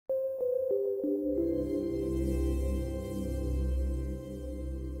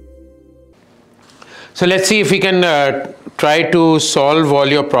So let's see if we can try to solve all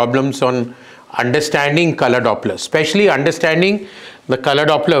your problems on understanding color Doppler, especially understanding the color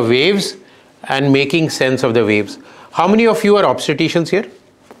Doppler waves and making sense of the waves. How many of you are obstetricians here?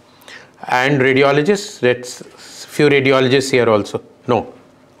 And radiologists? Let's few radiologists here also. No,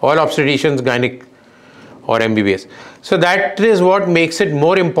 all obstetricians, gynec or MBBS. So that is what makes it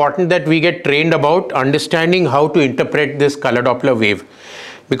more important that we get trained about understanding how to interpret this color Doppler wave.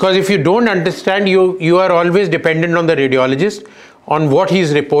 Because if you don't understand, you are always dependent on the radiologist, on what he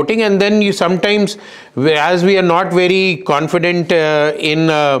is reporting, and then you sometimes, as we are not very confident in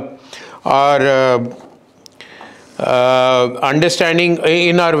our understanding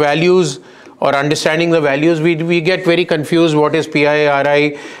in our values or understanding the values, we get very confused what is PI,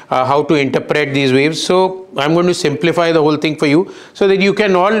 RI, how to interpret these waves. So I'm going to simplify the whole thing for you so that you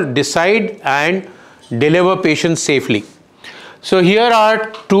can all decide and deliver patients safely. So here are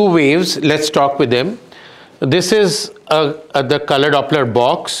two waves. Let's talk with them. This is the color Doppler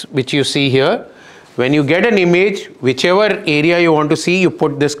box which you see here. When you get an image, whichever area you want to see, you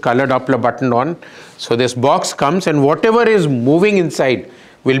put this color Doppler button on. So this box comes and whatever is moving inside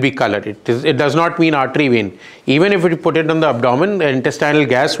will be colored. It does not mean artery, vein. Even if you put it on the abdomen, the intestinal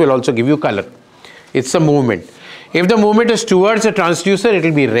gas will also give you color. It's a movement. If the movement is towards the transducer, it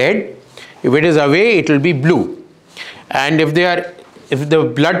will be red. If it is away, it will be blue. And if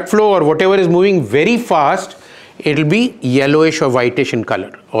the blood flow or whatever is moving very fast, it will be yellowish or whitish in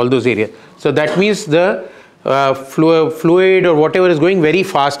color, all those areas. So that means the fluid or whatever is going very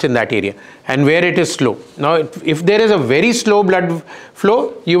fast in that area, and where it is slow. Now if there is a very slow blood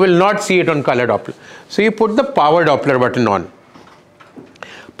flow, you will not see it on color Doppler. So you put the power Doppler button on.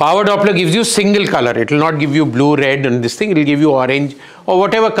 Power Doppler gives you single color. It will not give you blue, red and this thing. It will give you orange or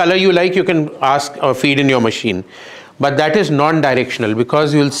whatever color you like. You can ask or feed in your machine. But that is non-directional,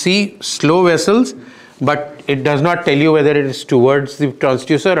 because you will see slow vessels, but it does not tell you whether it is towards the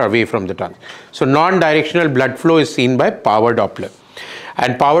transducer or away from the transducer. So non-directional blood flow is seen by power Doppler.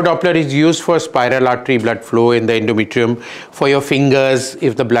 And power Doppler is used for spiral artery blood flow in the endometrium, for your fingers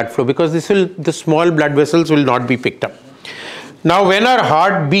if the blood flow, because the small blood vessels will not be picked up. Now when our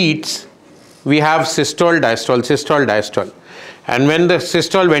heart beats, we have systole, diastole, systole, diastole. And when the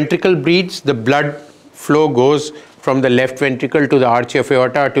systole ventricle beats, the blood flow goes from the left ventricle to the arch of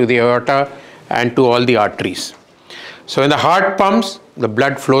aorta, to the aorta, and to all the arteries. So when the heart pumps, the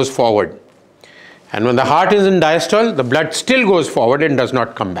blood flows forward. And when the heart is in diastole, the blood still goes forward and does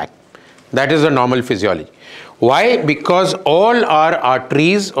not come back. That is the normal physiology. Why? Because all our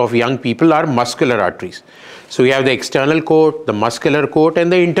arteries of young people are muscular arteries. So we have the external coat, the muscular coat,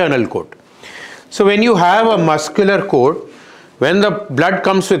 and the internal coat. So when you have a muscular coat, when the blood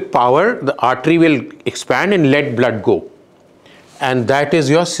comes with power, the artery will expand and let blood go. And that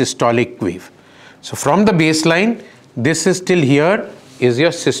is your systolic wave. So from the baseline, this is till here is your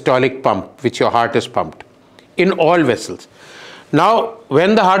systolic pump, which your heart is pumped in all vessels. Now,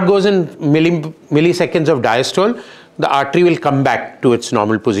 when the heart goes in milliseconds of diastole, the artery will come back to its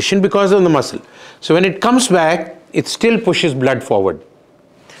normal position because of the muscle. So when it comes back, it still pushes blood forward.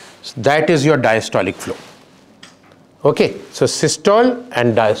 So that is your diastolic flow. Okay, so systole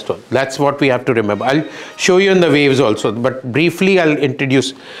and diastole, that's what we have to remember. I'll show you in the waves also, but briefly I'll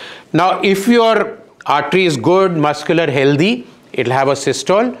introduce. Now, if your artery is good, muscular, healthy, it'll have a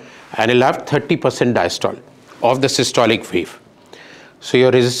systole and it'll have 30% diastole of the systolic wave. So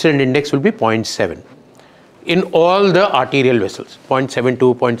your resistance index will be 0.7 in all the arterial vessels,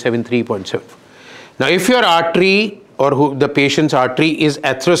 0.72, 0.73, 0.74. Now, if your artery or the patient's artery is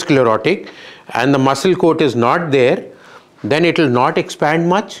atherosclerotic and the muscle coat is not there, then it will not expand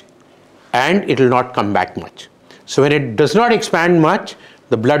much and it will not come back much. So when it does not expand much,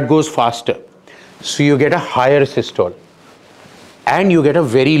 the blood goes faster. So you get a higher systole and you get a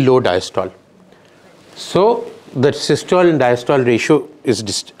very low diastole. So the systole and diastole ratio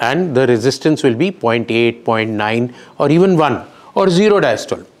is and the resistance will be 0.8, 0.9 or even 1 or 0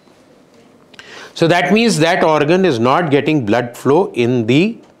 diastole. So that means that organ is not getting blood flow in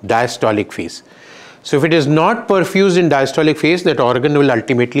the diastolic phase. So if it is not perfused in diastolic phase, that organ will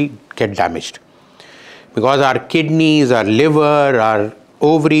ultimately get damaged. Because our kidneys, our liver, our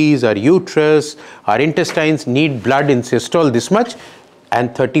ovaries, our uterus, our intestines need blood in systole this much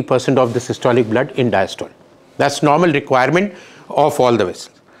and 30% of the systolic blood in diastole. That's normal requirement of all the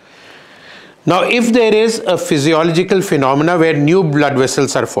vessels. Now, if there is a physiological phenomena where new blood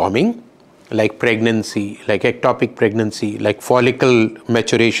vessels are forming, like pregnancy, like ectopic pregnancy, like follicle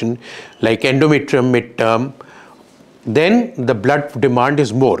maturation, like endometrium midterm, then the blood demand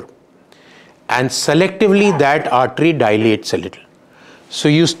is more. And selectively that artery dilates a little. So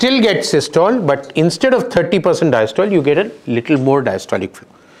you still get systole, but instead of 30% diastole, you get a little more diastolic flow.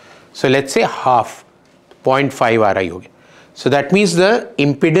 So let's say half, 0.5 RI. Okay. So that means the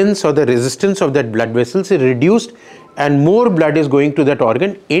impedance or the resistance of that blood vessels is reduced, and more blood is going to that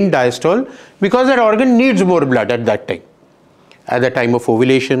organ in diastole, because that organ needs more blood at that time. At the time of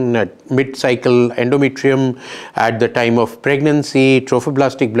ovulation, at mid-cycle endometrium, at the time of pregnancy,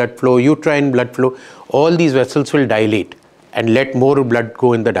 trophoblastic blood flow, uterine blood flow, all these vessels will dilate and let more blood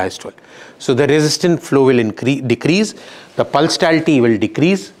go in the diastole. So the resistant flow will decrease, the pulsatility will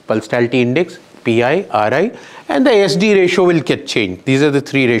decrease, pulsatility index, PI, RI, and the SD ratio will get changed. These are the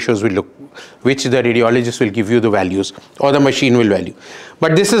three ratios we look, which the radiologist will give you the values, or the machine will value.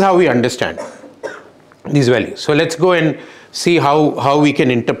 But this is how we understand these values. So let's go and see how we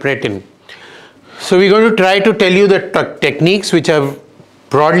can interpret in. So we're going to try to tell you the techniques which I've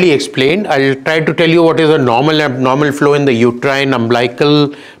broadly explained. I'll try to tell you what is a normal abnormal flow in the uterine,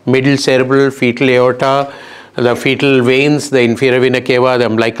 umbilical, middle cerebral, fetal aorta, the fetal veins, the inferior vena cava, the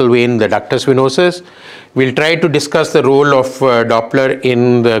umbilical vein, the ductus venosus. We'll try to discuss the role of Doppler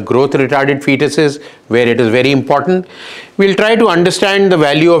in the growth retarded fetuses, where it is very important. We'll try to understand the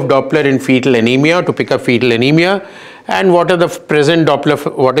value of Doppler in fetal anemia, to pick up fetal anemia, and what are the present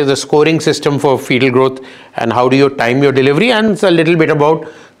Doppler, what is the scoring system for fetal growth, and how do you time your delivery, and it's a little bit about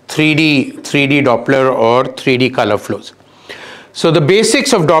 3D Doppler or 3D color flows. So the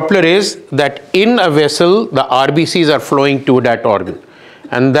basics of Doppler is that in a vessel, the RBCs are flowing to that organ,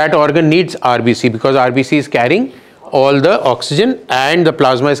 and that organ needs RBC, because RBC is carrying all the oxygen and the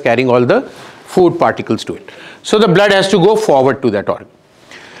plasma is carrying all the food particles to it. So the blood has to go forward to that organ.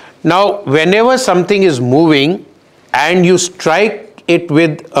 Now, whenever something is moving and you strike it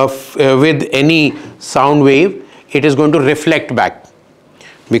with any sound wave, it is going to reflect back,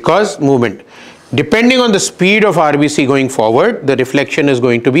 because movement. Depending on the speed of RBC going forward, the reflection is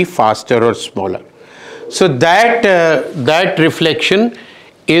going to be faster or smaller. So that reflection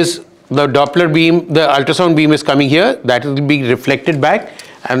is the Doppler beam, the ultrasound beam is coming here, that will be reflected back,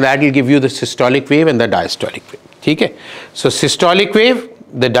 and that will give you the systolic wave and the diastolic wave. Okay? So systolic wave,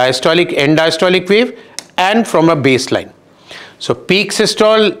 the diastolic, end diastolic wave, and from a baseline. So peak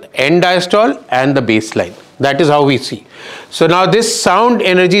systole, end diastole, and the baseline. That is how we see. So now this sound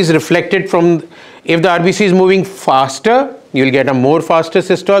energy is reflected from, if the RBC is moving faster, you will get a more faster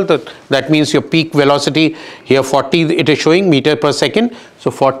systole. That means your peak velocity here 40, it is showing meter per second. So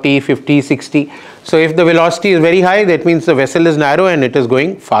 40, 50, 60. So if the velocity is very high, that means the vessel is narrow and it is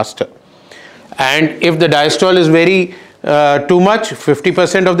going faster. And if the diastole is very too much,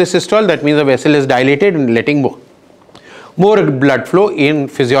 50% of the systole, that means the vessel is dilated and letting more blood flow in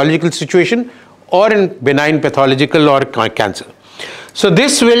physiological situation or in benign pathological or cancer. So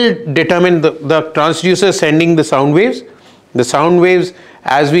this will determine the transducer sending the sound waves. The sound waves,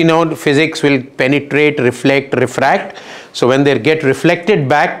 as we know, physics will penetrate, reflect, refract. So when they get reflected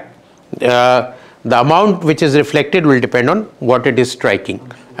back, the amount which is reflected will depend on what it is striking.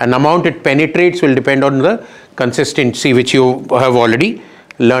 And the amount it penetrates will depend on the consistency, which you have already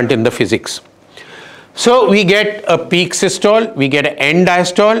learnt in the physics. So we get a peak systole, we get an end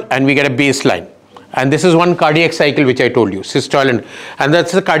diastole, and we get a baseline. And this is one cardiac cycle which I told you, systole, and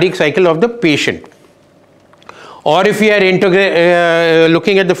that's the cardiac cycle of the patient. Or if we are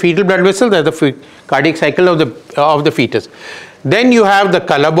looking at the fetal blood vessel, that's the cardiac cycle of the fetus. Then you have the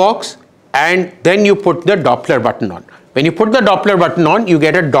color box, and then you put the Doppler button on. When you put the Doppler button on, you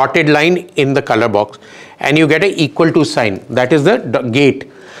get a dotted line in the color box, and you get an equal to sign. That is the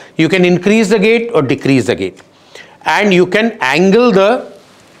gate. You can increase the gate or decrease the gate, and you can angle the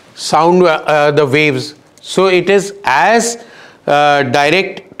sound, the waves, so it is as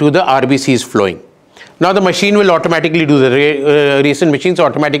direct to the RBCs flowing. Now the machine will automatically do the recent machines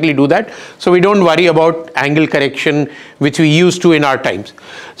automatically do that, so we don't worry about angle correction, which we used to in our times.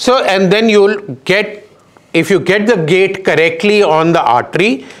 So, and then you will get, if you get the gate correctly on the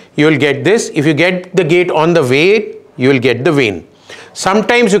artery, you will get this. If you get the gate on the vein, you will get the vein.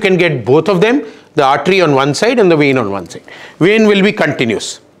 Sometimes you can get both of them, the artery on one side and the vein on one side. Vein will be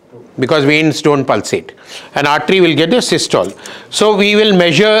continuous, because veins don't pulsate, and artery will get a systole. So we will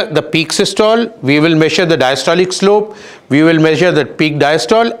measure the peak systole, we will measure the diastolic slope, we will measure the peak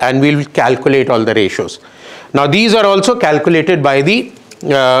diastole, and we will calculate all the ratios. Now these are also calculated by the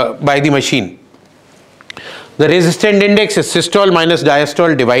machine. The resistant index is systole minus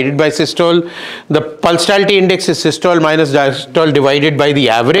diastole divided by systole. The pulsatility index is systole minus diastole divided by the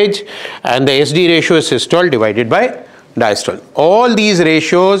average, and the SD ratio is systole divided by diastole. All these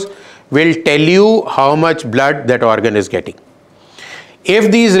ratios will tell you how much blood that organ is getting. If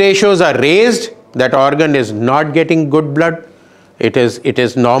these ratios are raised, that organ is not getting good blood. it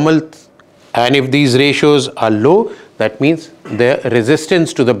is normal, and if these ratios are low, that means the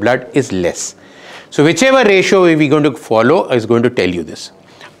resistance to the blood is less. So whichever ratio we're going to follow is going to tell you this.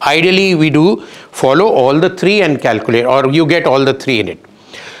 Ideally, we do follow all the three and calculate, or you get all the three in it.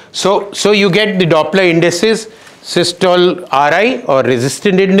 So you get the Doppler indices, systole RI or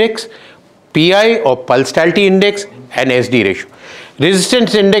resistance index, PI or pulsatility index, and SD ratio.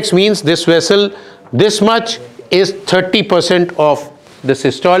 Resistance index means this vessel, this much is 30% of the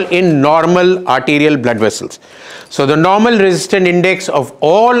systole in normal arterial blood vessels. So the normal resistance index of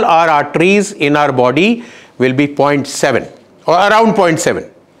all our arteries in our body will be 0.7 or around 0.7.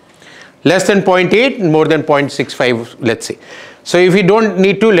 Less than 0.8, more than 0.65, let's say. So if you don't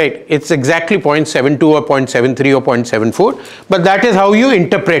need to, like, it's exactly 0.72 or 0.73 or 0.74, but that is how you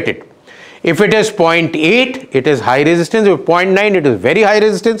interpret it. If it is 0.8, it is high resistance. If 0.9, it is very high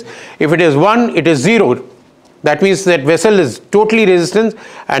resistance. If it is 1, it is 0. That means that vessel is totally resistant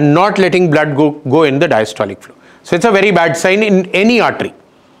and not letting blood go in the diastolic flow. So it's a very bad sign in any artery.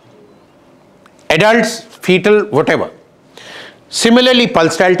 Adults, fetal, whatever. Similarly,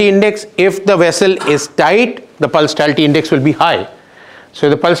 pulsatility index, if the vessel is tight, the pulsatility index will be high. So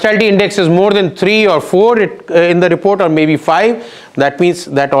the pulsatility index is more than 3 or 4 in the report, or maybe 5. That means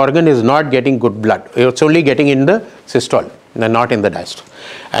that organ is not getting good blood. It's only getting in the systole, not in the diastole.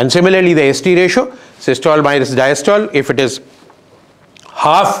 And similarly, the ST ratio, systole minus diastole, if it is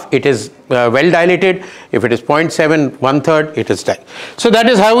half, it is well dilated. If it is 0.7, 1/3, it is tight. So that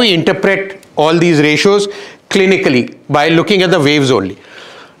is how we interpret all these ratios clinically, by looking at the waves only.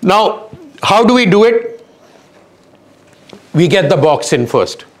 Now, how do we do it? We get the box in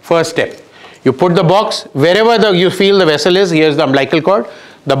first step. You put the box wherever you feel the vessel is. Here's the umbilical cord,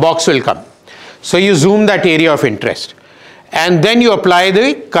 the box will come. So you zoom that area of interest, and then you apply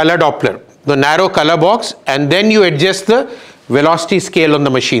the color Doppler, the narrow color box, and then you adjust the velocity scale on the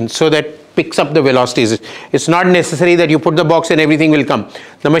machine so that picks up the velocities. It's not necessary that you put the box and everything will come.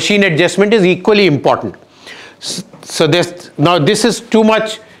 The machine adjustment is equally important. So this is too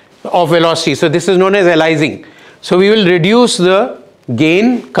much of velocity, so this is known as aliasing. So we will reduce the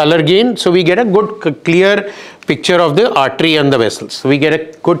gain, color gain, so we get a good clear picture of the artery and the vessels. So we get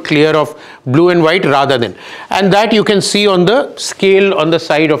a good clear of blue and white rather than, and that you can see on the scale on the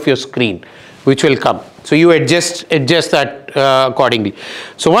side of your screen, which will come. So you adjust that accordingly.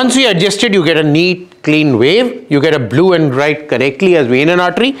 So once you adjust it, you get a neat clean wave. You get a blue and white correctly as vein and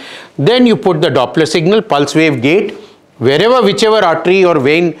artery. Then you put the Doppler signal, pulse wave gate, whichever artery or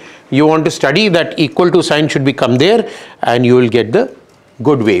vein you want to study, that equal to sign should become there, and you will get the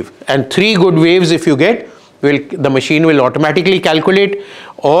good wave. And 3 good waves if you get, the machine will automatically calculate,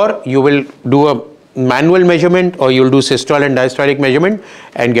 or you will do a manual measurement, or you will do systole and diastolic measurement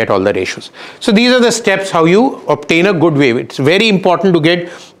and get all the ratios. So these are the steps how you obtain a good wave. It's very important to get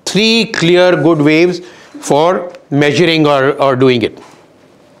 3 clear good waves for measuring or doing it.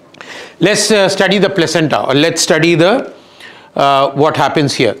 Let's study the placenta, or let's study the what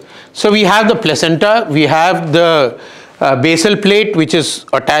happens here. So we have the placenta, we have the basal plate which is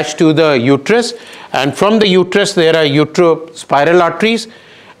attached to the uterus, and from the uterus there are uterospiral arteries,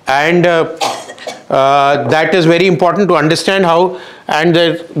 and that is very important to understand how, and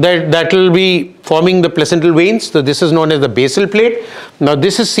that will be forming the placental veins. So this is known as the basal plate. Now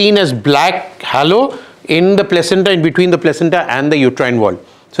this is seen as black halo in the placenta, in between the placenta and the uterine wall.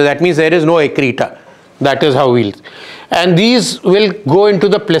 So that means there is no accreta. That is how we'll, and these will go into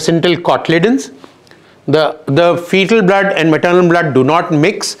the placental cotyledons. The fetal blood and maternal blood do not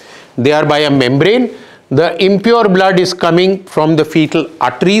mix. They are by a membrane. The impure blood is coming from the fetal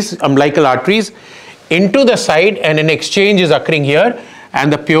arteries, umbilical arteries, into the side, and an exchange is occurring here,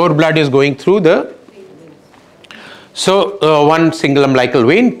 and the pure blood is going through the, so one single umbilical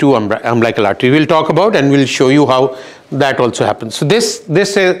vein, 2 umbilical arteries. We'll talk about, and we'll show you how that also happens. So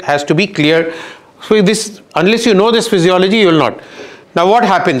this has to be clear. So this, unless you know this physiology, you will not. Now what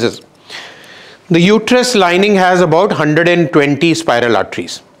happens is, the uterus lining has about 120 spiral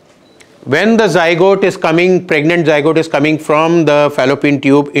arteries. When the zygote is coming, pregnant zygote is coming from the fallopian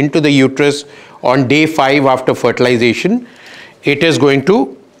tube into the uterus on day 5 after fertilization, it is going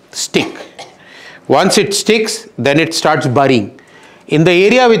to stick. Once it sticks, then it starts burying. In the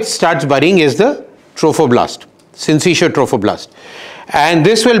area which starts burying is the trophoblast, syncytial trophoblast. And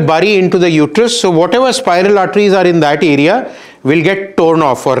this will bury into the uterus. So whatever spiral arteries are in that area will get torn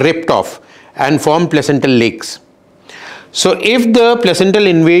off or ripped off and form placental lakes. So if the placental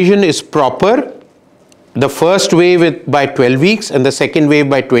invasion is proper, the first wave by 12 weeks and the second wave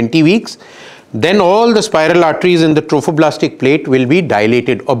by 20 weeks, then all the spiral arteries in the trophoblastic plate will be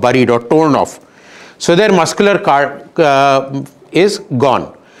dilated or buried or torn off. So their muscular is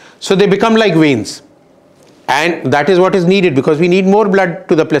gone. So they become like veins. And that is what is needed, because we need more blood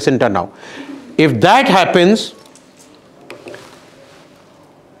to the placenta now. If that happens,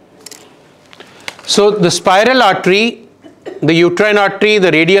 so the spiral artery, the uterine artery,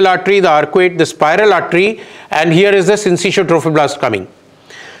 the radial artery, the arcuate, the spiral artery, and here is the syncytial trophoblast coming.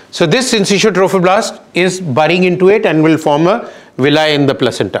 So this syncytial trophoblast is burying into it and will form a villi in the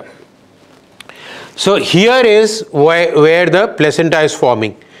placenta. So here is where the placenta is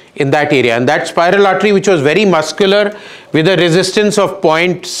forming, in that area, and that spiral artery, which was very muscular with a resistance of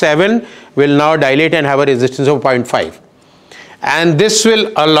 0.7, will now dilate and have a resistance of 0.5. And this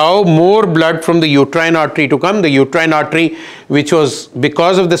will allow more blood from the uterine artery to come. The uterine artery, which was,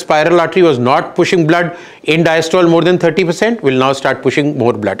 because of the spiral artery, was not pushing blood in diastole more than 30%, will now start pushing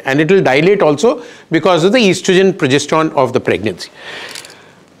more blood. And it will dilate also because of the estrogen progesterone of the pregnancy.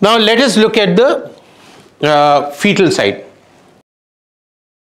 Now let us look at the fetal side.